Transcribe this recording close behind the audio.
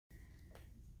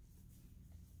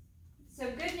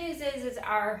news is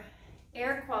our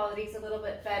air quality is a little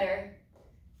bit better.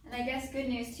 And I guess good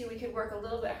news too, we could work a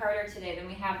little bit harder today than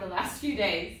we have the last few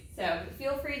days. So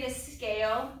feel free to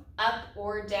scale up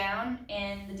or down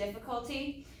in the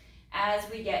difficulty as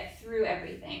we get through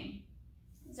everything.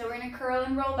 So we're gonna curl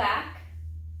and roll back,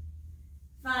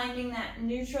 finding that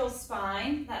neutral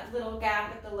spine, that little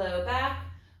gap at the low back.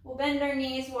 We'll bend our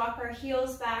knees, walk our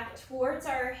heels back towards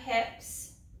our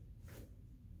hips.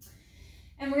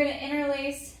 And we're gonna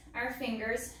interlace our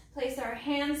fingers, place our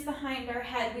hands behind our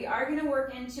head. We are gonna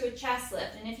work into a chest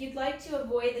lift. And if you'd like to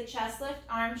avoid the chest lift,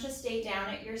 arms just stay down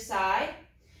at your side.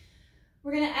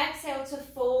 We're gonna exhale to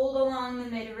fold along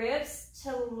the midribs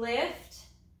to lift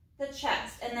the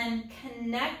chest, and then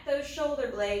connect those shoulder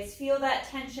blades. Feel that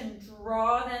tension,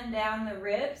 draw them down the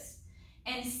ribs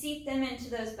and seat them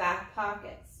into those back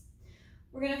pockets.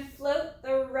 We're gonna float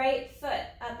the right foot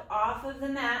up off of the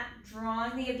mat,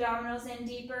 drawing the abdominals in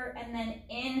deeper, and then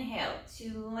inhale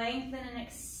to lengthen and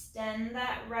extend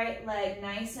that right leg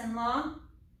nice and long,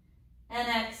 and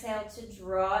exhale to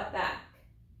draw it back.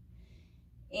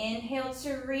 Inhale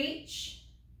to reach,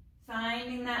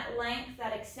 finding that length,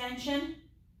 that extension,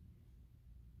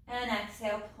 and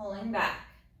exhale, pulling back.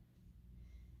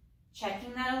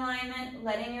 Checking that alignment,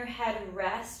 letting your head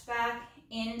rest back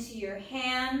into your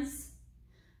hands,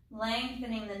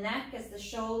 lengthening the neck as the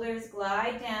shoulders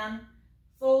glide down,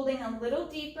 folding a little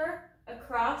deeper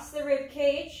across the rib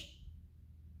cage,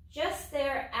 just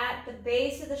there at the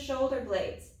base of the shoulder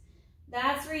blades.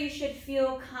 That's where you should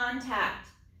feel contact,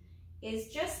 is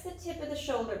just the tip of the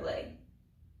shoulder blade.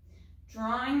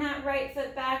 Drawing that right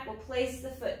foot back, we'll place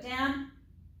the foot down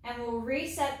and we'll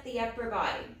reset the upper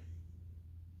body.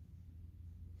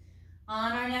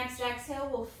 On our next exhale,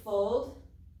 we'll fold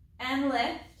and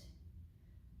lift,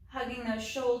 hugging those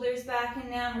shoulders back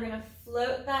and down. We're gonna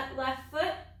float that left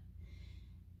foot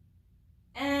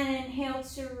and inhale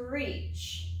to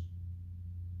reach.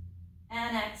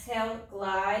 And exhale,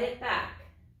 glide it back.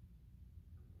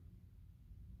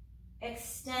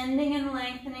 Extending and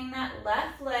lengthening that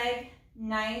left leg,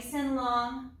 nice and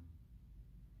long.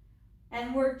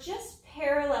 And we're just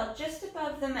parallel, just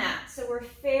above the mat, so we're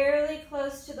fairly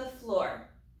close to the floor.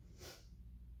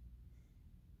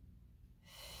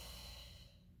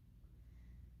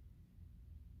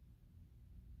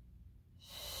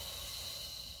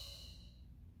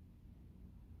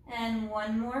 And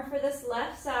one more for this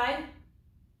left side.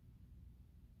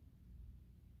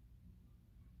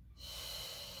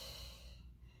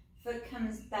 Foot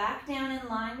comes back down in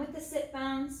line with the sit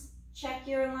bones. Check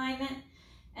your alignment,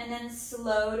 and then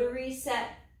slow to reset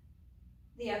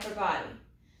the upper body.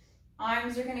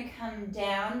 Arms are gonna come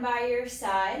down by your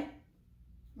side.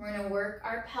 We're gonna work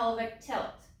our pelvic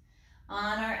tilt.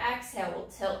 On our exhale, we'll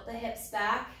tilt the hips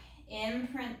back,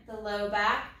 imprint the low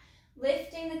back,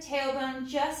 lifting the tailbone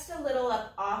just a little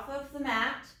up off of the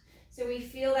mat, so we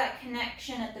feel that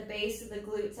connection at the base of the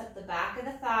glutes, up the back of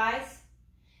the thighs,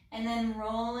 and then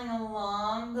rolling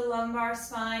along the lumbar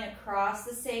spine, across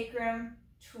the sacrum,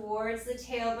 towards the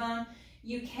tailbone.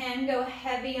 You can go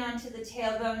heavy onto the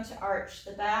tailbone to arch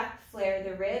the back, flare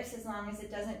the ribs, as long as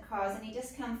it doesn't cause any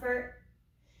discomfort.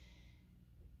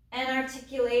 And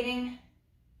articulating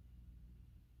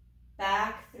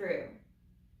back through.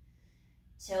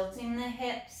 Tilting the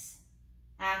hips,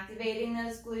 activating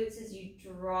those glutes as you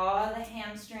draw the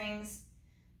hamstrings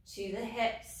to the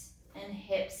hips and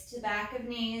hips to back of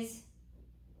knees,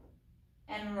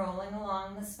 and rolling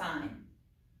along the spine.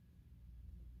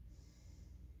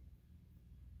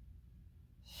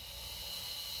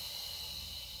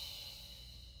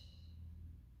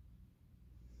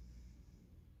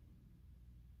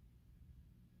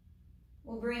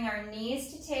 We'll bring our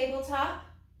knees to tabletop.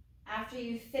 After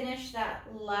you finish that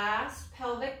last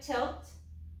pelvic tilt,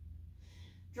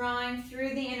 drawing through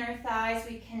the inner thighs,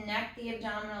 we connect the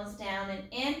abdominals down and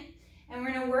in, and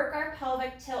we're gonna work our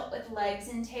pelvic tilt with legs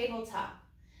in tabletop.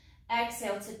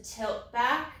 Exhale to tilt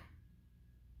back,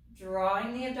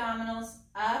 drawing the abdominals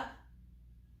up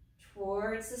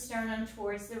towards the sternum,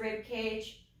 towards the rib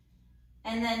cage,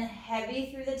 and then heavy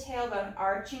through the tailbone,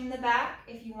 arching the back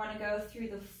if you wanna go through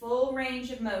the full range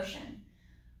of motion.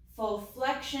 Full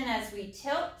flexion as we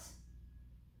tilt,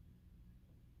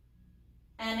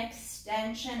 and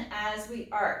extension as we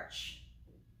arch.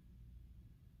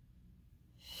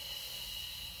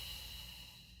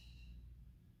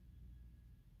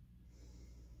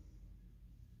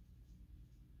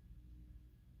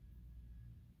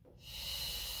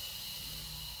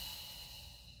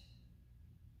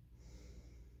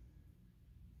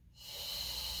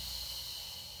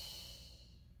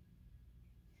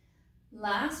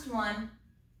 Last one.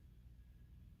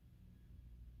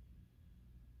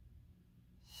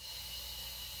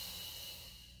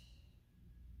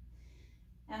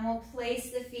 And we'll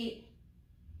place the feet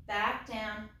back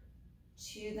down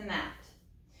to the mat.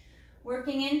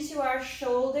 Working into our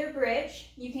shoulder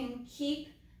bridge, you can keep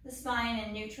the spine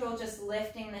in neutral, just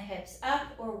lifting the hips up,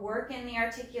 or work in the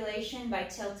articulation by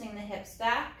tilting the hips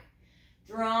back,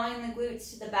 drawing the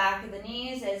glutes to the back of the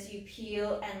knees as you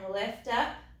peel and lift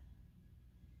up,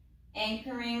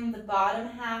 anchoring the bottom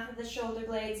half of the shoulder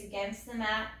blades against the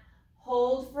mat.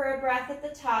 Hold for a breath at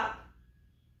the top,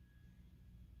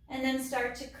 and then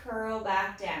start to curl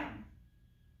back down.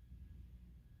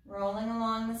 Rolling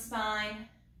along the spine,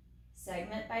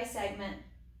 segment by segment,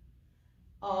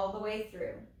 all the way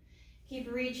through.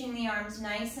 Keep reaching the arms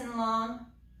nice and long,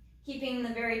 keeping the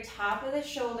very top of the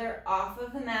shoulder off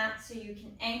of the mat so you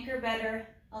can anchor better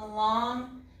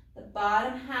along the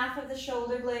bottom half of the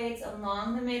shoulder blades,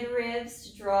 along the mid-ribs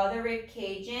to draw the rib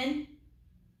cage in,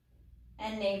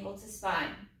 and navel to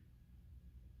spine.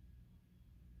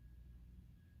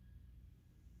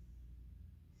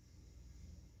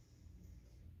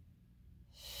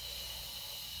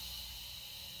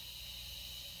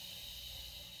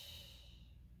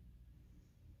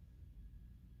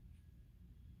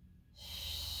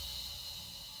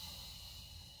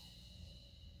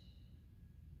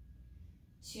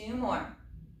 Two more.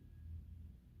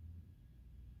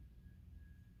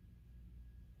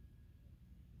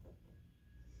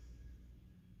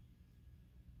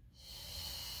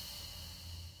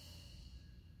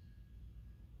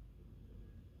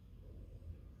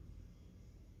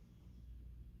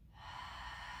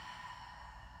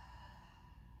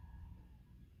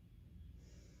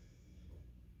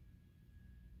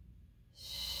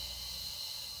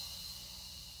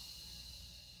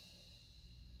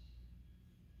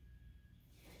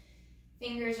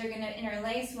 Fingers are going to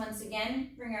interlace once again.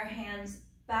 Bring our hands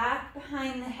back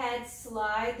behind the head,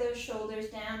 slide those shoulders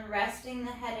down, resting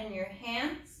the head in your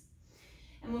hands.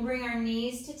 And we'll bring our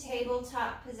knees to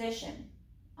tabletop position.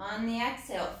 On the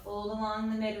exhale, fold along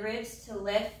the mid-ribs to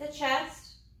lift the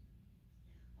chest.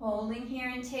 Holding here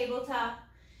in tabletop.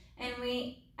 And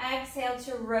we exhale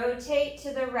to rotate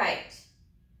to the right.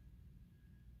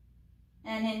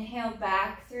 And inhale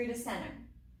back through to center.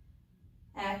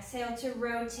 Exhale to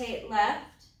rotate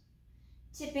left,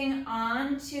 tipping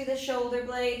onto the shoulder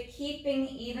blade, keeping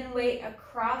even weight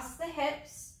across the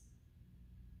hips.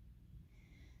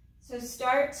 So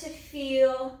start to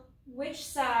feel which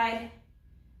side,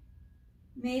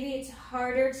 maybe it's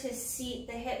harder to seat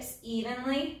the hips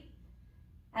evenly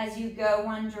as you go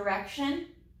one direction,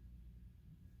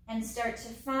 and start to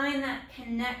find that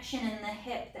connection in the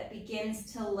hip that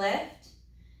begins to lift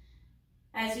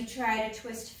as you try to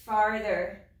twist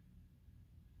farther.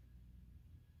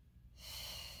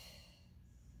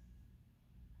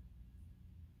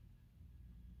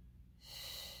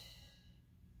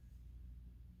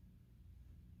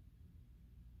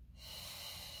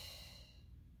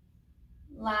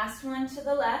 Last one to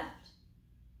the left.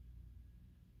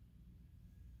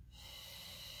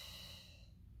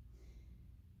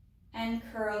 And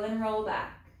curl and roll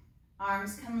back.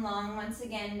 Arms come long once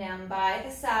again down by the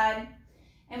side.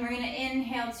 And we're going to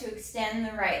inhale to extend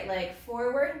the right leg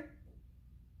forward.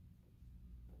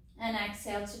 And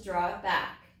exhale to draw it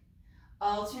back.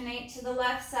 Alternate to the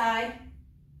left side.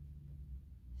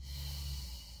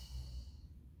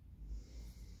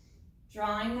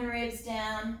 Drawing the ribs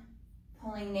down,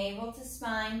 pulling navel to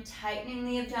spine, tightening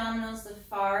the abdominals the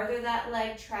farther that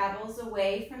leg travels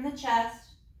away from the chest.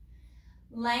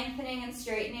 Lengthening and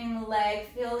straightening the leg,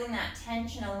 feeling that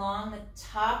tension along the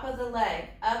top of the leg,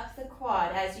 up the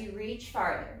quad as you reach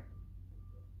farther.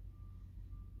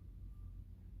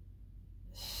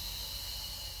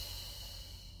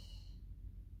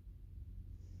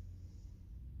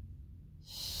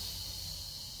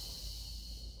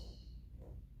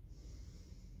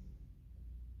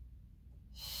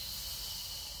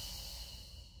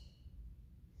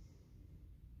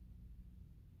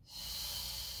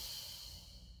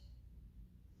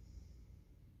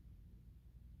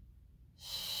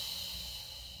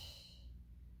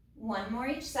 One more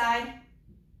each side.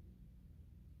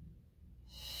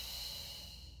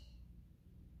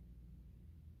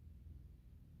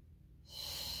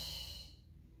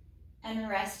 And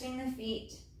resting the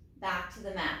feet back to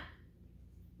the mat.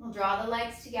 We'll draw the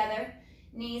legs together,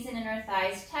 knees and inner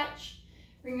thighs touch.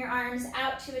 Bring your arms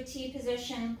out to a T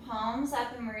position, palms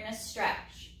up, and we're going to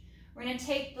stretch. We're going to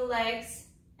take the legs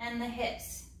and the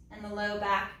hips and the low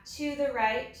back to the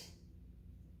right,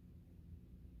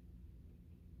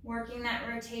 working that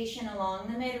rotation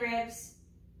along the mid-ribs.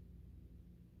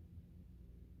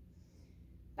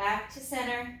 Back to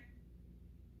center.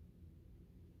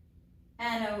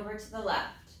 And over to the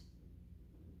left.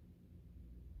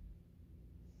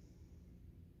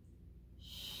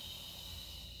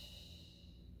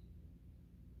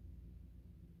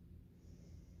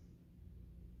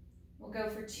 We'll go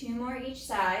for 2 more each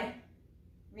side,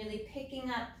 really picking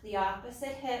up the opposite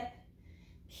hip,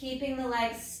 keeping the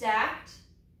legs stacked.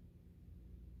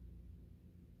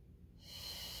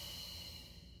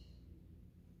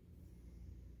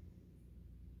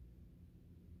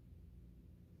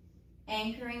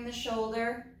 Anchoring the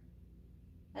shoulder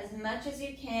as much as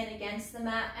you can against the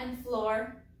mat and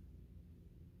floor.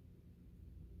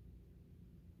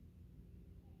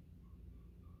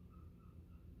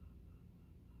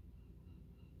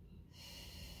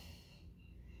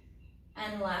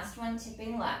 And last one,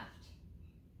 tipping left.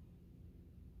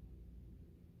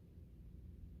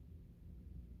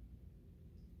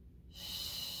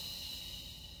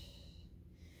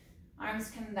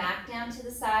 Arms come back down to the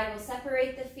side. We'll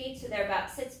separate the feet so they're about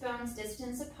 6 bones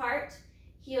distance apart.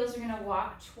 Heels are going to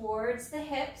walk towards the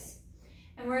hips.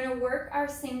 And we're going to work our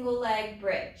single leg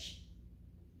bridge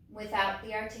without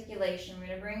the articulation. We're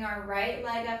going to bring our right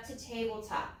leg up to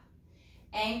tabletop.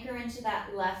 Anchor into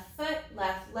that left foot,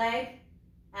 left leg.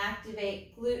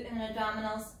 Activate glute and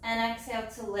abdominals. And exhale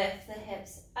to lift the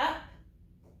hips up.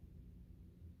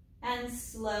 And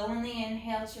slowly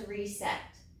inhale to reset.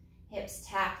 Hips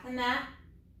tap the mat,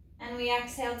 and we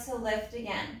exhale to lift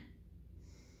again.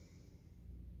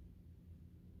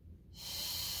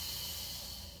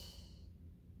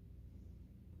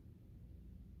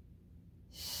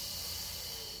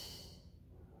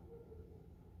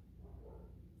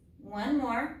 One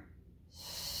more.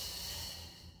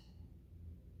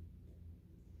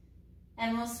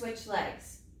 And we'll switch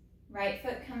legs. Right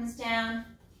foot comes down,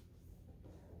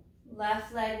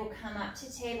 left leg will come up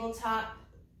to tabletop.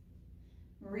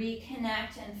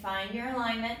 Reconnect and find your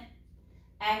alignment.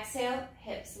 Exhale,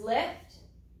 hips lift.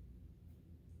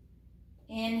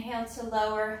 Inhale to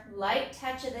lower, light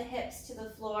touch of the hips to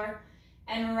the floor,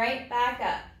 and right back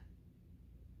up.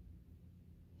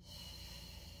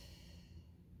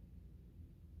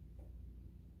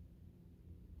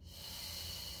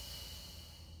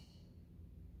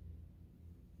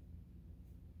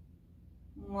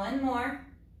 One more.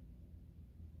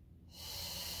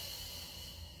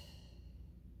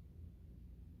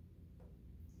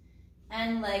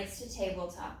 And legs to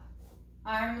tabletop.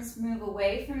 Arms move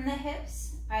away from the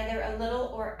hips, either a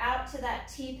little or out to that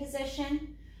T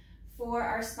position for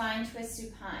our spine twist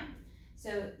supine.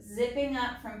 So zipping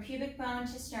up from pubic bone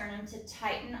to sternum to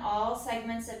tighten all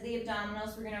segments of the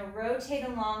abdominals. We're going to rotate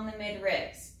along the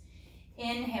mid-ribs.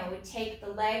 Inhale, we take the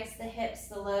legs, the hips,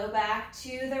 the low back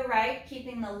to the right,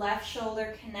 keeping the left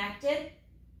shoulder connected,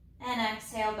 and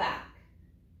exhale back.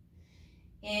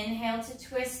 Inhale to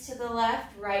twist to the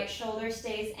left, right shoulder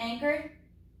stays anchored,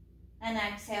 and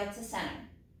exhale to center.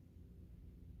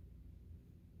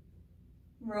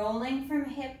 Rolling from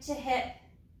hip to hip,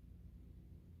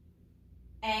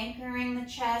 anchoring the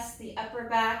chest, the upper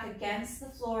back against the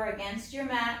floor, against your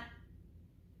mat.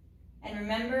 And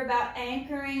remember about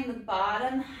anchoring the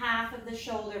bottom half of the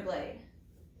shoulder blade.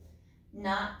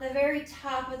 Not the very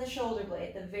top of the shoulder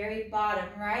blade, the very bottom,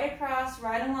 right across,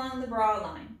 right along the bra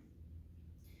line.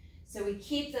 So we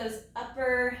keep those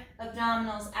upper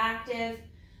abdominals active,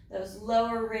 those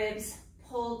lower ribs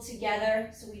pulled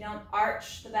together so we don't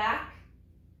arch the back.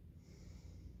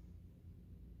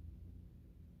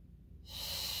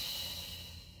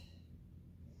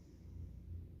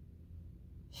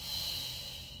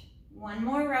 One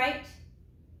more right.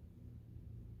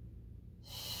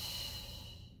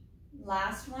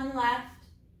 Last one left.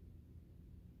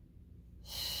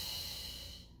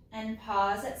 And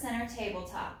pause at center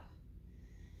tabletop.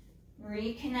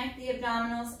 Reconnect the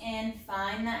abdominals in,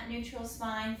 find that neutral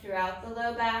spine throughout the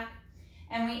low back.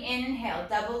 And we inhale,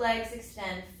 double legs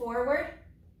extend forward.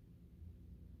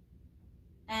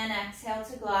 And exhale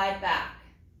to glide back.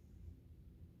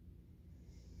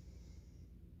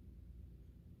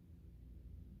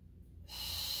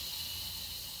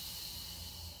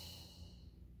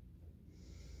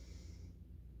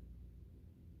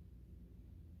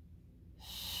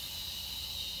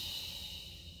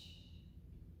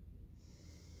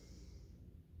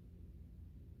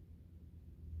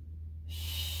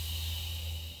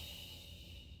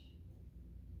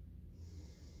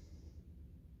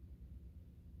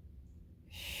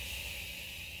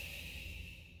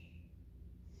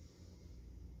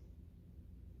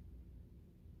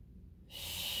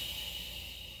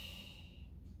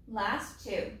 Last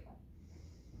two.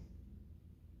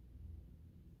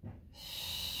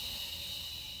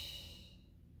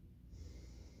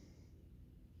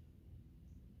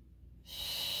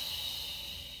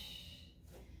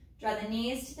 Draw the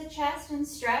knees to the chest and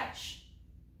stretch.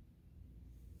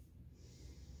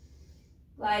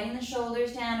 Gliding the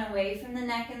shoulders down away from the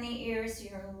neck and the ears so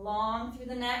you're long through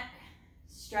the neck,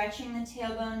 stretching the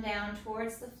tailbone down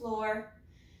towards the floor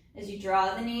as you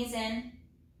draw the knees in.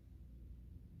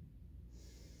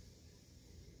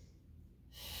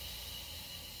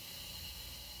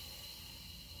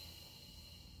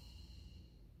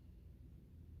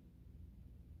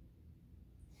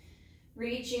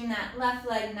 Reaching that left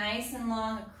leg nice and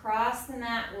long across the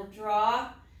mat. We'll draw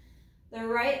the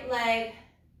right leg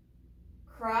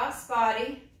cross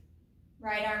body.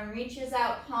 Right arm reaches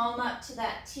out, palm up to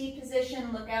that T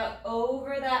position. Look out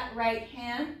over that right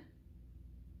hand.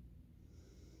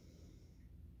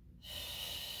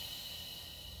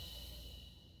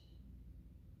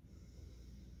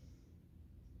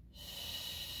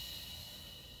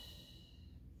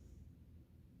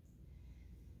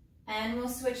 And we'll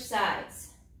switch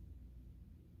sides.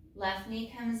 Left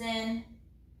knee comes in,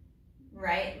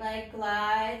 right leg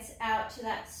glides out to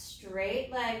that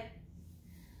straight leg.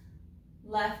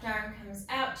 Left arm comes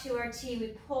out to our T. We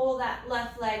pull that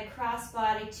left leg cross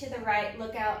body to the right.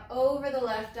 Look out over the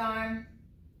left arm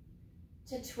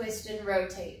to twist and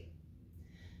rotate.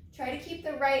 Try to keep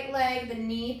the right leg, the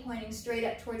knee pointing straight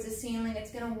up towards the ceiling.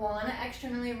 It's going to want to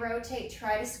externally rotate.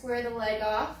 Try to square the leg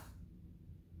off.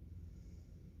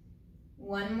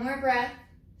 One more breath.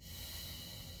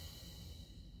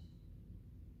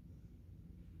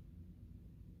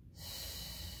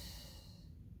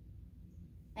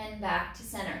 And back to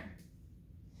center.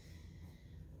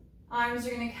 Arms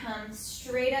are going to come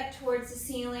straight up towards the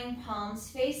ceiling, palms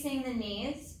facing the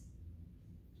knees.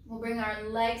 We'll bring our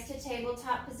legs to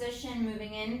tabletop position,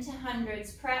 moving into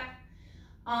hundreds prep.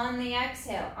 On the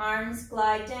exhale, arms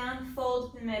glide down,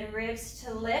 fold the mid-ribs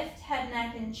to lift, head,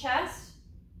 neck, and chest.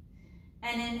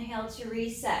 And inhale to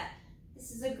reset. This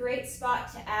is a great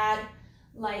spot to add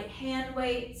light hand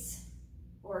weights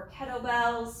or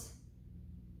kettlebells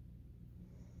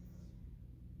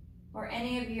or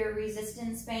any of your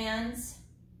resistance bands.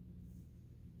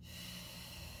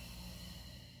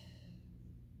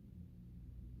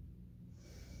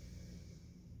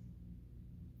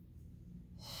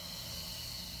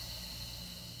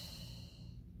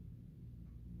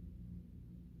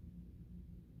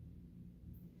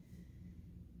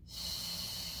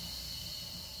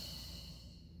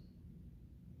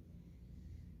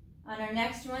 On our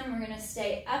next one, we're going to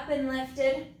stay up and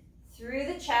lifted through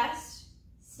the chest.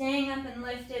 Staying up and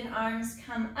lifted, arms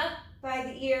come up by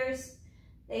the ears.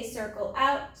 They circle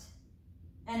out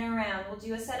and around. We'll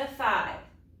do a set of 5.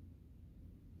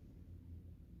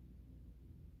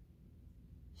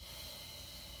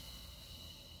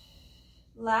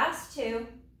 Last 2.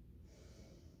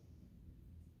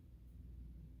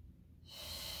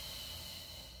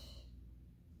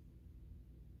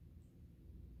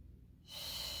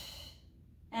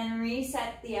 And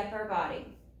reset the upper body.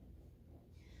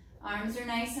 Arms are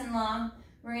nice and long.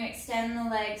 We're going to extend the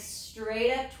legs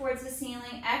straight up towards the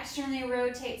ceiling, externally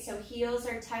rotate so heels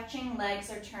are touching,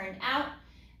 legs are turned out.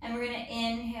 And we're going to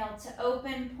inhale to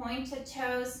open, pointed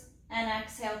toes, and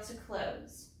exhale to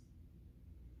close.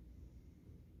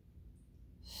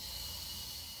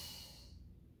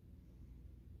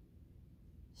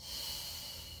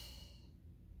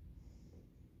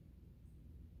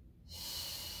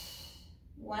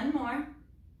 One more.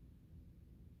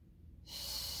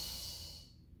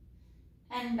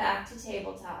 And back to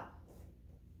tabletop.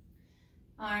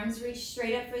 Arms reach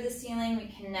straight up for the ceiling. We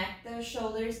connect those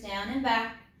shoulders down and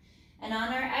back. And on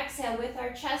our exhale, with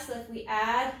our chest lift, we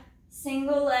add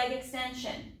single leg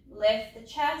extension. Lift the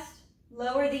chest,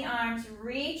 lower the arms,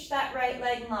 reach that right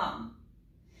leg long.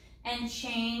 And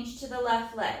change to the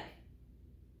left leg.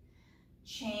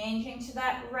 Changing to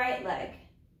that right leg.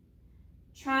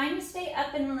 Trying to stay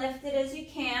up and lifted as you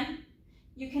can.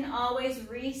 You can always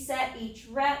reset each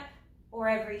rep or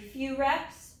every few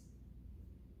reps.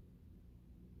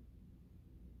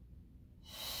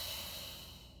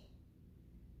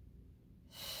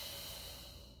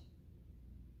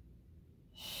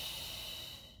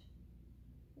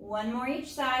 One more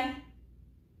each side.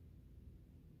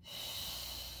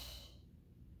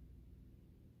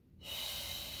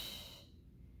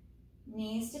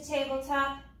 Knees to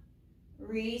tabletop.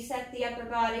 Reset the upper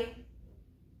body.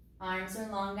 Arms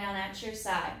are long down at your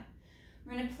side.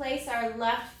 We're going to place our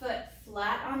left foot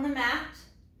flat on the mat.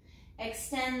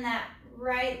 Extend that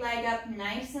right leg up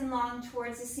nice and long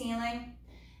towards the ceiling.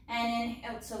 And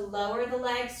inhale to lower the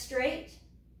leg straight.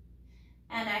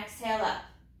 And exhale up.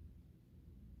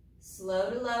 Slow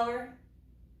to lower.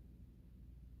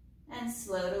 And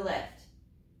slow to lift.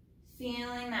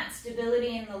 Feeling that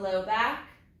stability in the low back.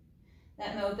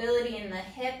 That mobility in the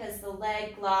hip as the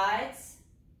leg glides.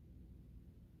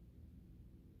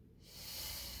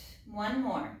 One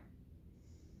more.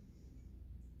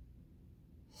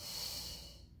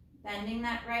 bending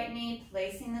that right knee,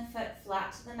 placing the foot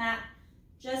flat to the mat,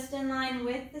 just in line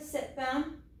with the sit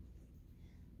bone.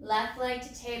 Left leg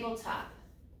to tabletop.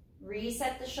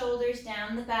 Reset the shoulders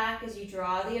down the back as you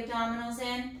draw the abdominals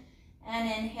in, and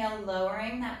inhale,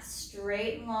 lowering that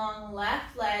straight, long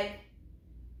left leg,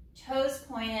 toes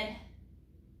pointed.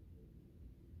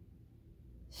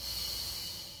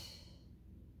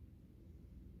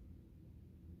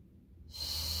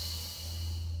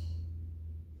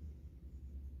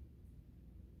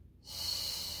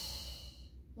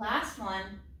 Last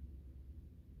one.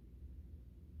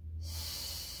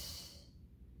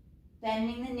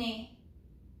 Bending the knee,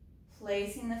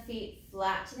 placing the feet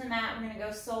flat to the mat. We're going to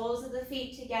go soles of the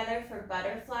feet together for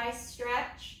butterfly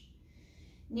stretch.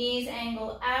 Knees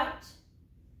angle out.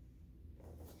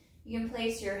 You can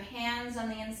place your hands on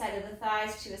the inside of the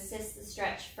thighs to assist the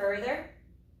stretch further.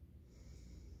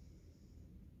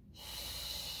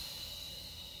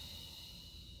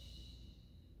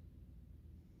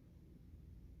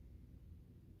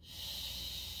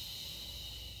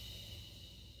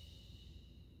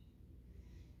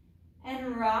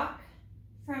 And rock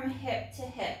from hip to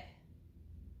hip.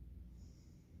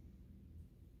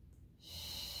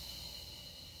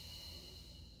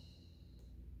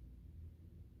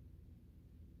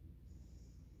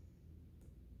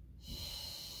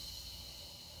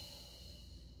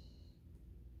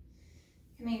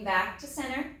 Coming back to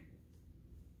center,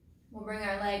 we'll bring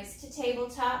our legs to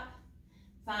tabletop,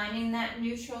 finding that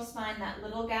neutral spine, that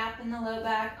little gap in the low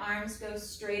back. Arms go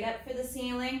straight up for the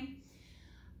ceiling.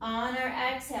 On our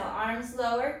exhale, arms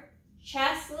lower,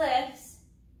 chest lifts,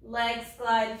 legs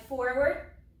glide forward,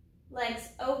 legs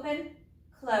open,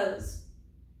 close,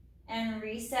 and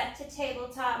reset to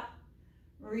tabletop.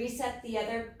 Reset the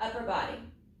other upper body.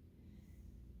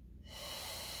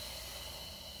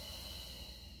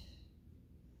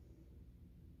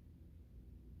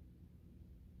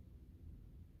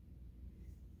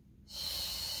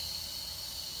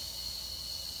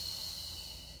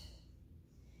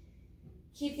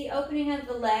 Keep the opening of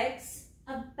the legs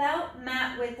about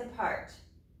mat width apart.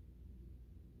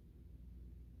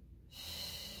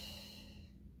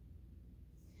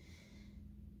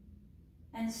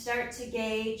 And start to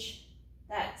gauge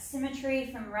that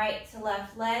symmetry from right to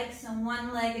left leg. So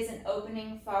one leg isn't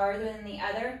opening farther than the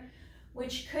other,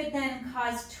 which could then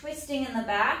cause twisting in the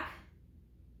back.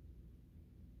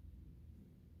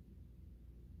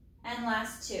 And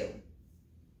last two.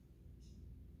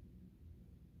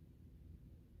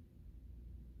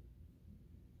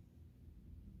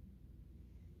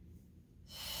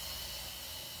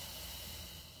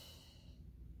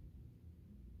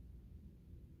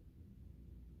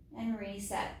 And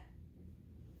reset.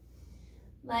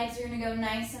 Legs are going to go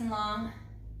nice and long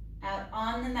out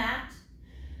on the mat.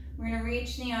 We're going to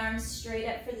reach the arms straight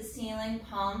up for the ceiling,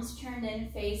 palms turned in,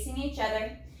 facing each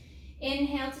other.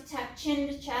 Inhale to tuck chin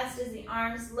to chest as the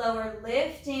arms lower,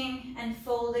 lifting and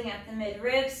folding at the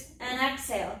mid-ribs. And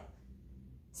exhale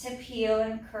to peel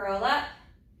and curl up.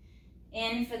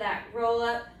 In for that roll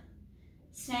up,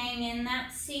 staying in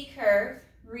that C curve.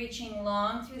 Reaching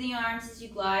long through the arms as you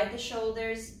glide the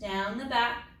shoulders down the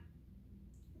back,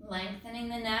 lengthening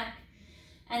the neck,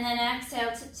 and then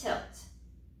exhale to tilt.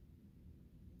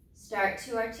 Start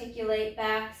to articulate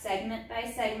back segment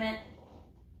by segment.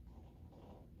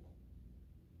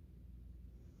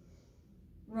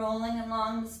 Rolling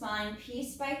along the spine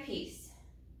piece by piece.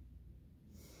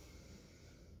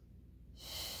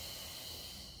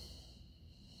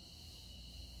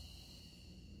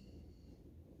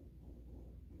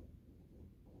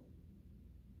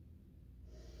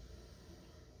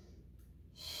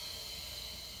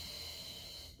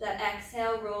 That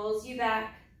exhale rolls you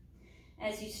back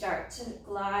as you start to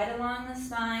glide along the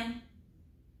spine.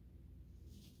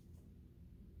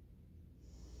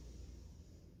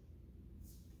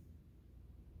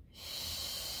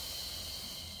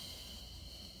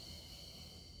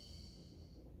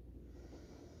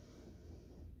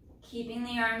 Keeping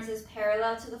the arms as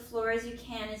parallel to the floor as you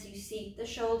can as you seat the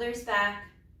shoulders back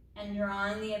and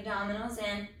drawing the abdominals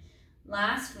in.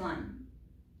 Last one,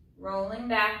 rolling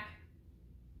back.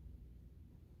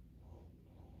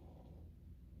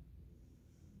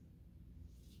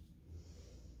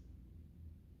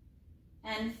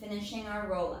 And finishing our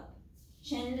roll up.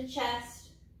 Chin to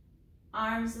chest,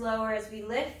 arms lower as we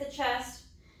lift the chest,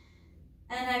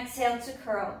 and exhale to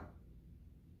curl.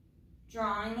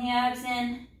 Drawing the abs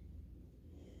in,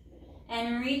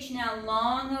 and reach now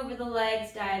long over the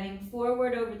legs, diving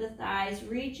forward over the thighs,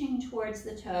 reaching towards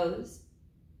the toes.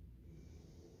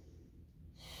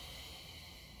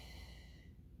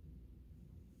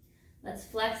 Let's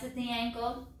flex at the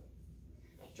ankle,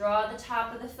 Draw the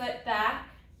top of the foot back,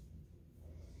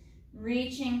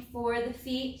 reaching for the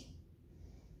feet,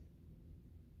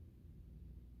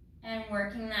 and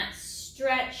working that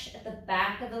stretch at the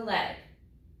back of the leg.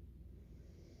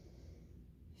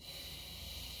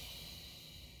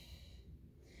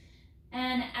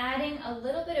 And adding a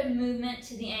little bit of movement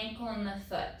to the ankle and the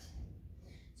foot.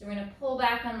 So we're going to pull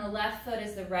back on the left foot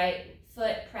as the right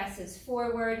foot presses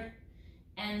forward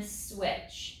and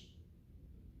switch.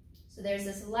 So there's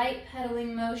this light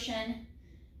pedaling motion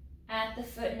at the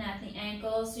foot and at the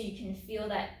ankle, so you can feel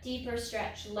that deeper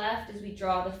stretch left as we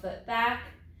draw the foot back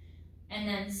and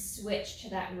then switch to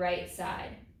that right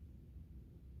side.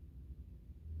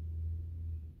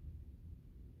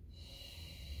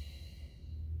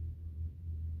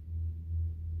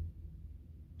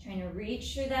 Trying to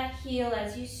reach through that heel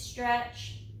as you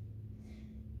stretch.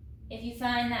 If you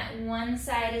find that one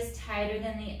side is tighter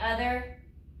than the other,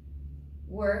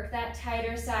 work that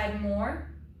tighter side more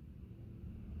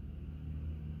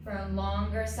for a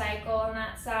longer cycle on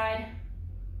that side.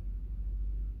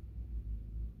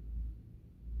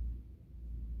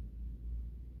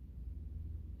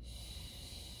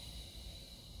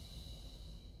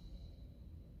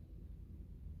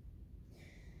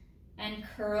 And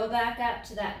curl back up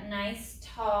to that nice,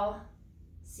 tall,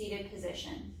 seated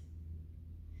position.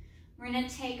 We're going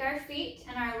to take our feet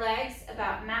and our legs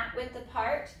about mat width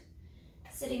apart,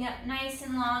 sitting up nice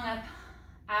and long up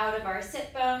out of our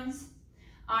sit bones.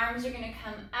 Arms are going to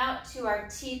come out to our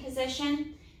T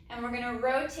position, and we're going to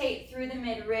rotate through the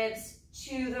mid-ribs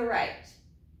to the right.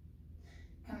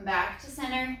 Come back to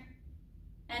center,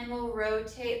 and we'll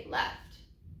rotate left,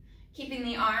 keeping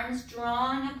the arms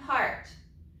drawn apart.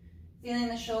 Feeling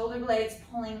the shoulder blades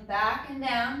pulling back and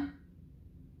down.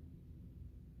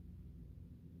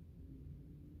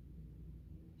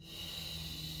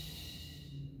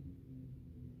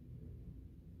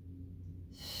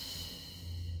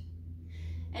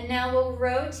 And now we'll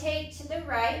rotate to the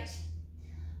right.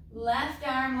 Left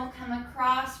arm will come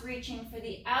across, reaching for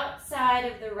the outside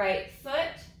of the right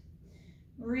foot.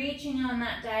 Reaching on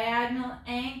that diagonal,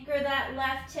 anchor that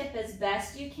left hip as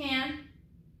best you can.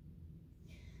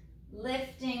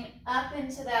 Lifting up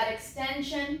into that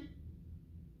extension,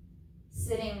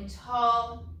 sitting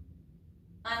tall,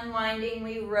 unwinding,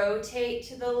 we rotate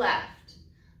to the left.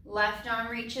 Left arm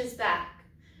reaches back,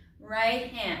 right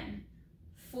hand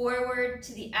forward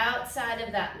to the outside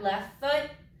of that left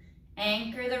foot,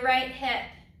 anchor the right hip,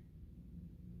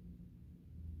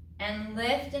 and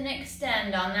lift and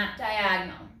extend on that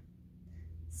diagonal.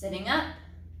 Sitting up,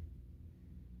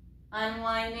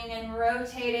 unwinding and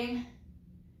rotating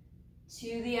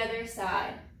to the other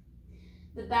side.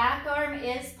 The back arm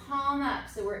is palm up,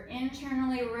 so we're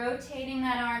internally rotating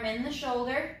that arm in the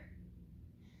shoulder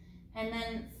and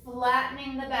then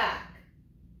flattening the back.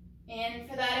 In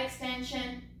for that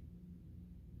extension.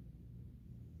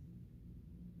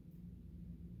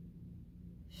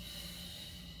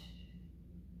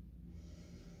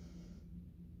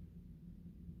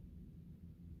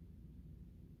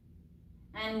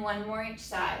 And one more each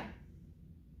side.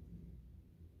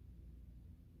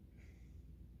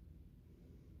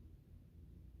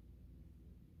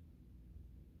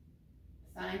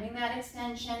 Finding that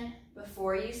extension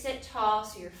before you sit tall,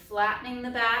 so you're flattening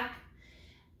the back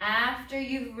after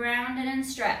you've rounded and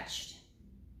stretched.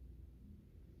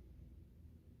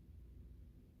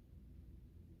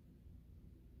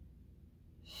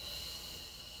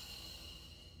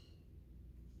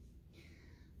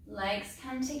 Legs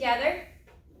come together.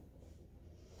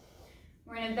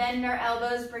 We're going to bend our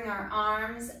elbows, bring our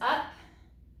arms up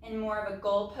in more of a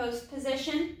goalpost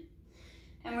position.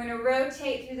 And we're going to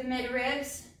rotate through the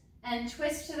mid-ribs and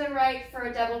twist to the right for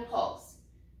a double pulse.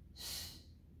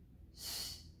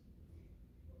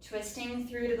 Twisting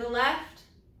through to the left,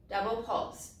 double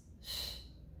pulse.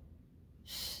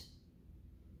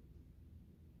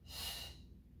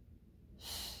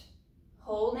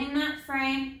 Holding that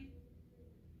frame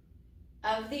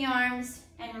of the arms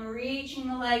and reaching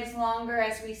the legs longer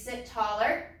as we sit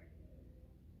taller.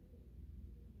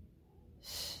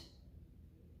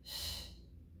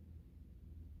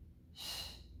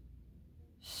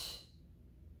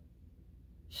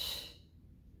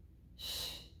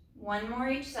 One more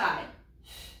each side.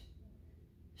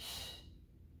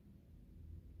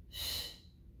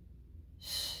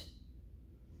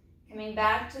 Coming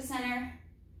back to center,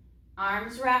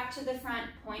 arms wrapped to the front,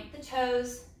 point the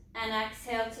toes, and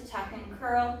exhale to tuck and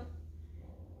curl.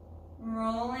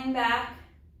 Rolling back,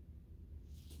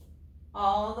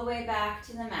 all the way back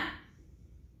to the mat.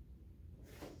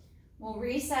 We'll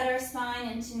reset our spine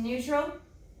into neutral.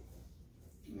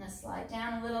 I'm going to slide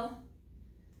down a little.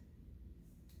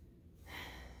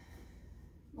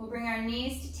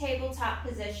 tabletop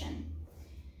position.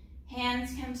 Hands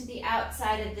come to the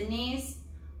outside of the knees.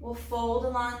 We'll fold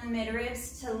along the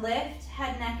midribs to lift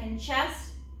head, neck, and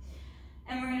chest.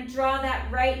 And we're going to draw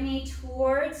that right knee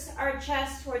towards our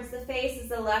chest, towards the face as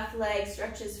the left leg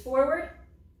stretches forward.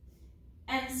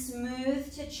 And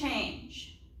smooth to change.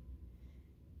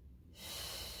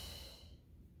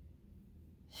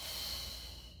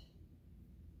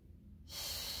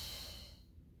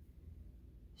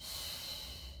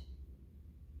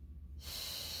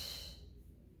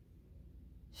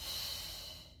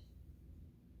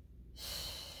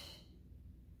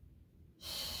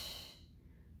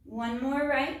 One more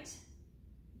right,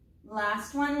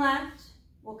 last one left.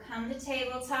 We'll come to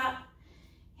tabletop.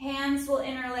 Hands will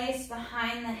interlace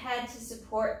behind the head to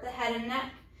support the head and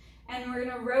neck. And we're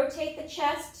going to rotate the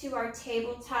chest to our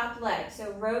tabletop leg.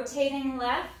 So rotating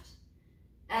left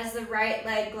as the right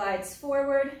leg glides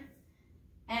forward.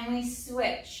 And we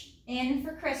switch in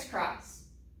for crisscross.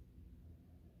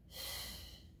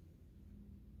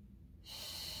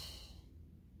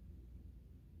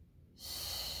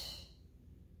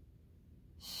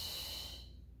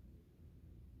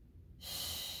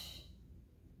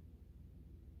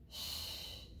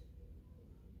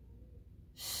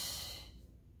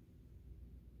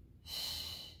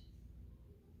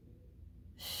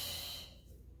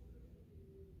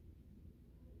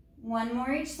 One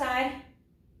more each side.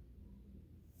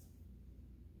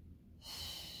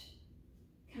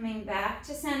 Coming back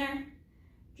to center.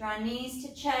 Draw knees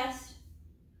to chest.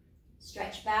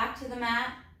 Stretch back to the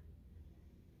mat.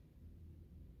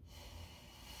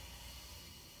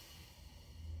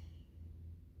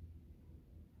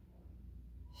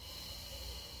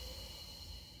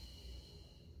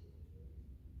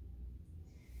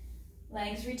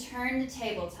 Legs return to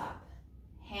tabletop.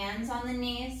 Hands on the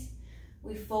knees.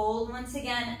 We fold once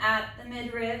again at the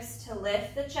midribs to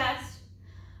lift the chest.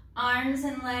 Arms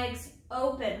and legs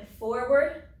open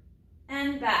forward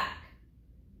and back.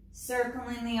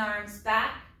 Circling the arms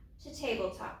back to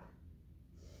tabletop.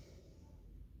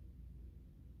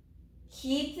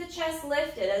 Keep the chest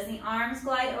lifted as the arms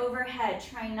glide overhead.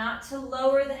 Try not to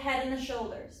lower the head and the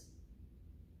shoulders.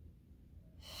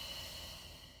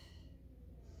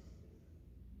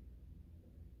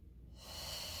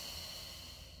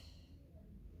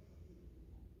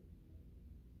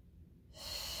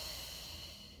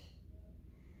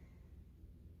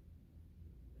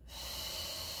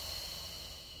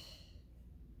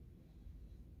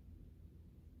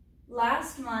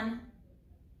 Last one.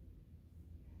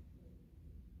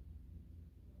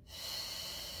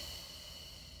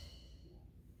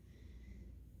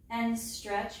 And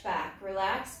stretch back.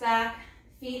 Relax back.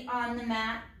 Feet on the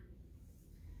mat.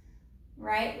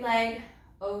 Right leg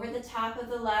over the top of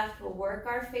the left. We'll work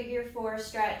our figure four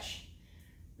stretch.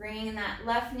 Bringing that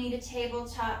left knee to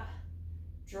tabletop.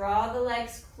 Draw the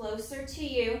legs closer to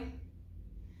you.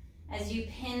 As you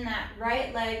pin that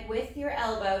right leg with your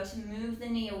elbow to move the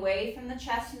knee away from the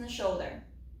chest and the shoulder.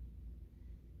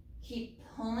 Keep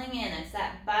pulling in. It's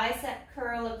that bicep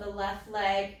curl of the left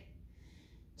leg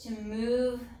to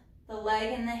move the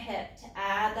leg and the hip to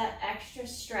add that extra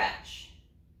stretch.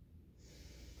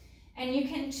 And you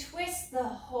can twist the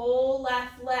whole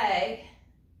left leg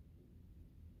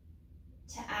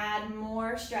to add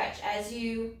more stretch. As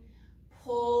you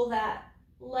pull that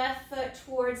left foot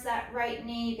towards that right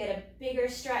knee, you get a bigger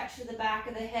stretch to the back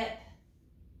of the hip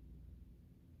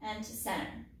and to center.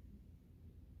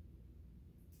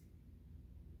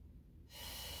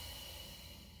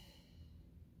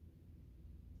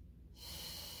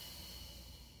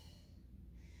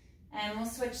 And we'll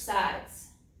switch sides.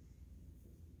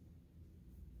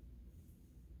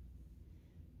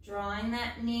 Drawing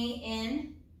that knee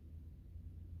in.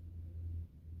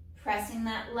 Pressing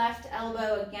that left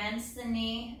elbow against the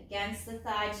knee, against the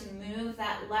thigh to move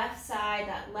that left side,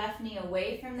 that left knee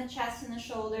away from the chest and the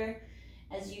shoulder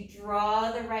as you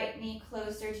draw the right knee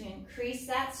closer to increase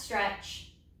that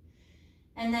stretch.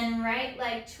 And then right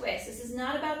leg twist. This is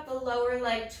not about the lower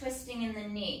leg twisting in the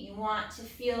knee. You want to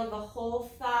feel the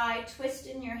whole thigh twist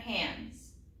in your hands.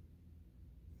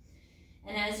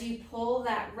 And as you pull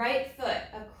that right foot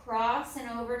across and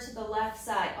over to the left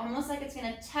side, almost like it's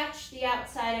going to touch the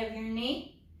outside of your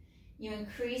knee, you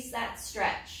increase that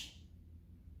stretch.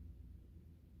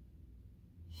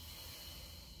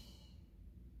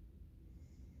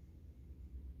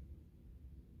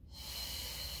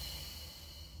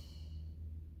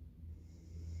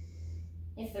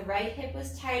 If the right hip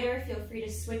was tighter, feel free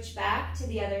to switch back to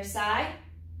the other side.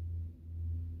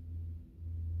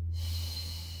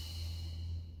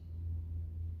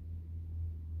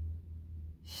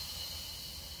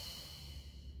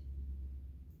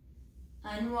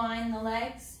 Unwind the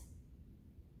legs.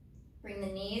 Bring the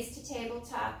knees to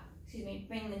tabletop.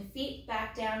 Bring the feet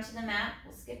back down to the mat.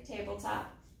 We'll skip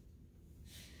tabletop.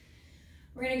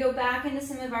 We're going to go back into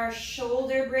some of our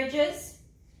shoulder bridges.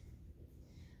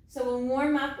 So we'll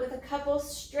warm up with a couple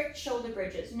strict shoulder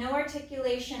bridges. No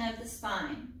articulation of the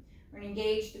spine. We're going to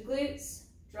engage the glutes,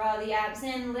 draw the abs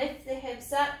in, lift the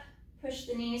hips up, push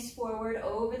the knees forward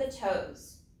over the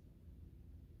toes.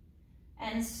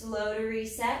 And slow to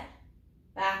reset,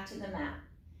 back to the mat.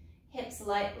 Hips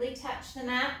lightly touch the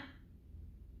mat,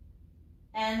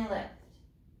 and lift.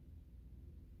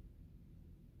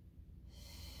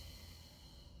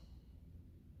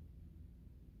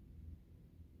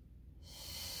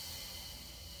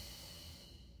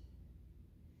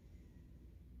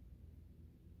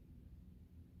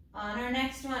 On our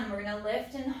next one, we're going to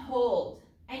lift and hold.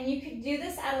 And you could do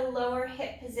this at a lower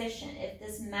hip position. If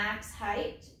this max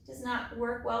height does not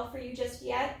work well for you just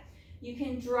yet, you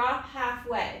can drop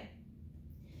halfway.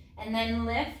 And then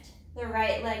lift the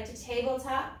right leg to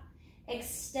tabletop.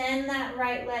 Extend that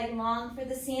right leg long for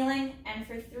the ceiling. And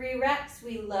for 3 reps,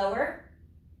 we lower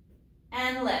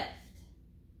and lift.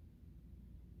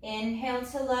 Inhale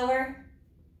to lower.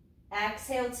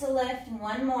 Exhale to lift. And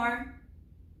one more.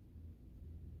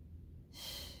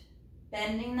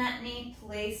 Bending that knee,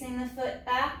 placing the foot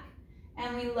back,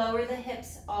 and we lower the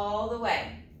hips all the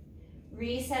way.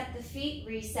 Reset the feet,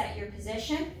 reset your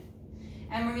position,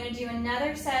 and we're going to do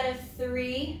another set of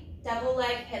 3 double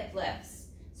leg hip lifts.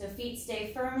 So feet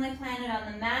stay firmly planted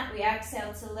on the mat. We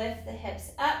exhale to lift the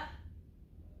hips up,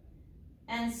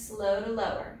 and slow to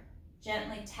lower.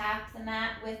 Gently tap the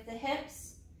mat with the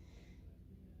hips,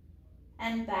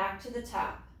 and back to the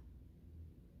top.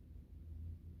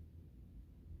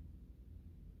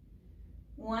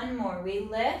 One more, we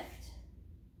lift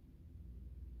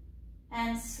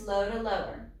and slow to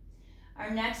lower.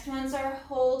 Our next one's our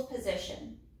hold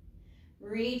position.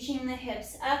 Reaching the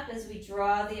hips up as we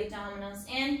draw the abdominals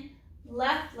in.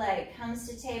 Left leg comes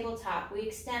to tabletop. We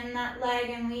extend that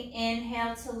leg and we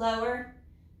inhale to lower,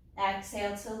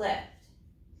 exhale to lift.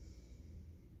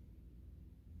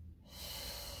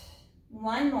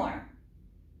 One more.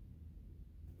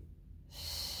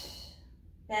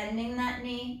 Bending that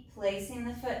knee, placing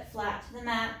the foot flat to the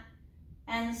mat,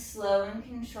 and slow and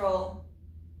control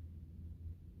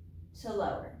to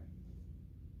lower.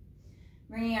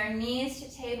 Bringing our knees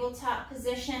to tabletop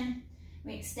position,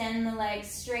 we extend the legs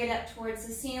straight up towards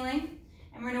the ceiling,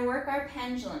 and we're going to work our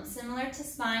pendulum, similar to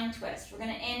spine twist. We're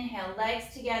going to inhale,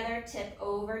 legs together, tip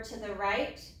over to the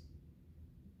right,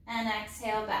 and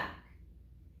exhale back.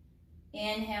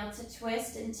 Inhale to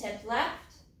twist and tip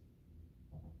left,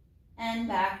 and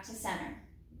back to center.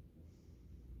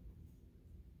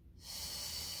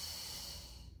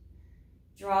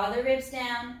 Draw the ribs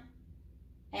down,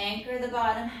 anchor the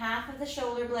bottom half of the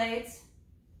shoulder blades.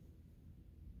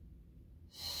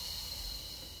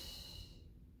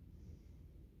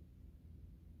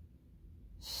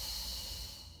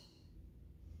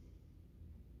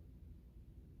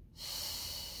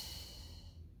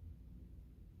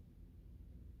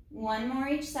 One more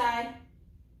each side.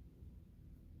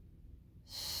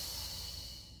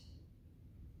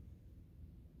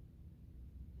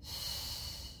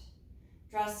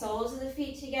 Draw soles of the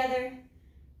feet together.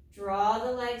 Draw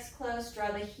the legs close.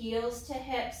 Draw the heels to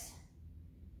hips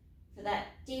for that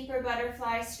deeper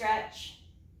butterfly stretch.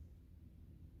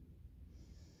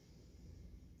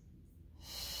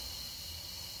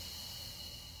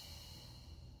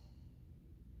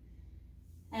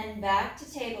 And back to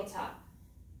tabletop.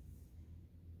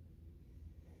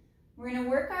 We're going to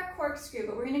work our corkscrew,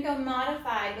 but we're going to go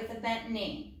modified with a bent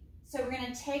knee. So we're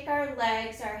going to take our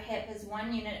legs, our hip as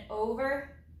one unit over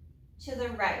to the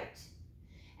right.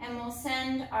 And we'll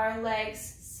send our legs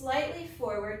slightly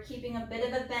forward, keeping a bit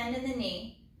of a bend in the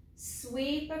knee.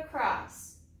 Sweep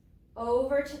across,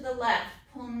 over to the left.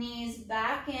 Pull knees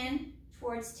back in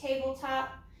towards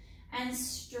tabletop and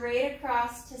straight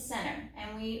across to center.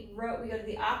 And we go to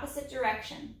the opposite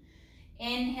direction.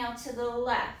 Inhale to the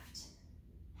left.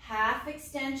 Half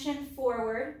extension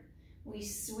forward. We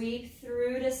sweep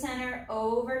through to center,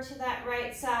 over to that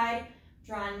right side,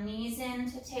 draw knees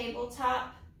into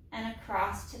tabletop, and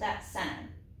across to that center.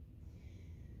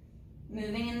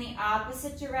 Moving in the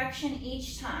opposite direction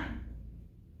each time.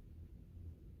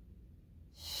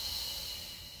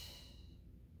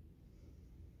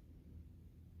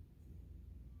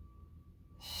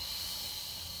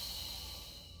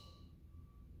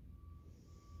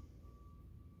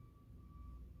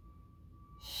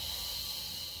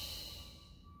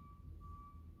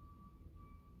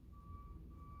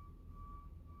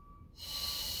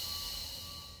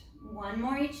 One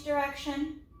more each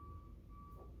direction.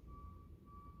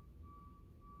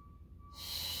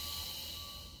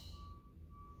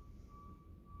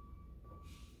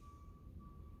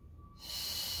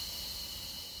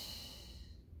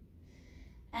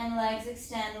 And legs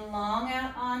extend long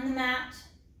out on the mat.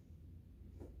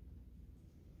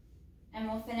 And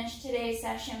we'll finish today's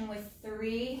session with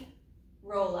 3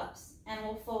 roll-ups. And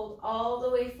we'll fold all the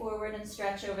way forward and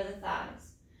stretch over the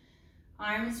thighs.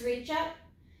 Arms reach up.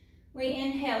 We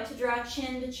inhale to draw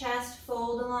chin to chest,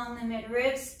 fold along the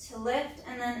mid-ribs to lift,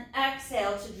 and then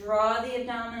exhale to draw the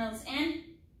abdominals in.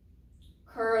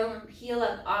 Curl and peel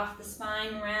up off the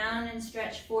spine, round and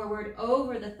stretch forward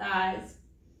over the thighs.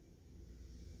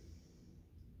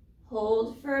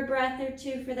 Hold for a breath or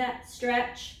 2 for that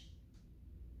stretch.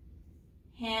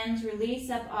 Hands release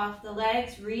up off the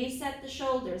legs, reset the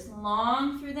shoulders,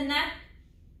 long through the neck,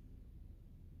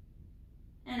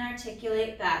 and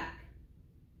articulate back.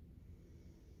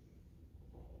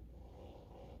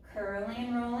 Curling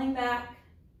and rolling back.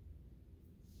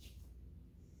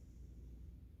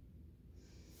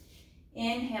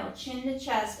 Inhale, chin to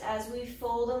chest as we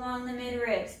fold along the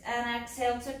mid-ribs, and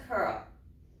exhale to curl.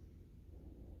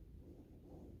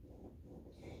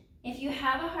 If you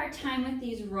have a hard time with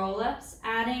these roll-ups,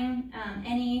 adding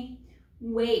any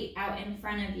weight out in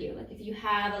front of you, like if you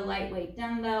have a lightweight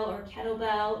dumbbell or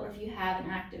kettlebell, or if you have an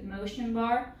active motion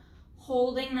bar,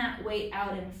 holding that weight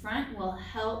out in front will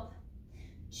help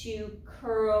to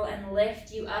curl and lift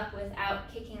you up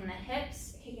without kicking the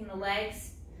hips, kicking the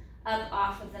legs up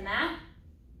off of the mat.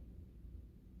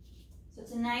 So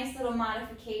it's a nice little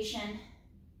modification.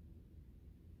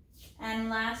 And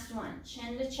last one,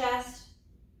 chin to chest.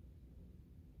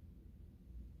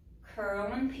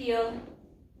 Curl and peel.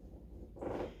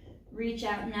 Reach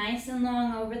out nice and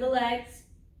long over the legs.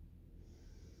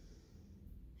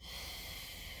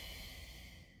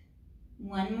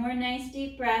 One more nice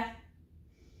deep breath.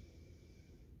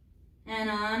 And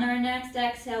on our next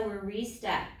exhale, we'll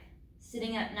restack.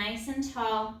 Sitting up nice and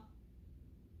tall.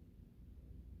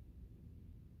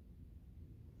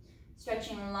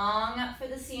 Stretching long up for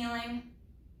the ceiling.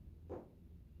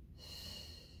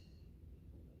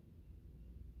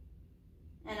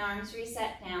 And arms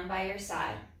reset down by your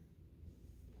side.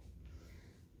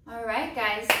 All right,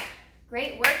 guys,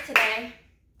 great work today.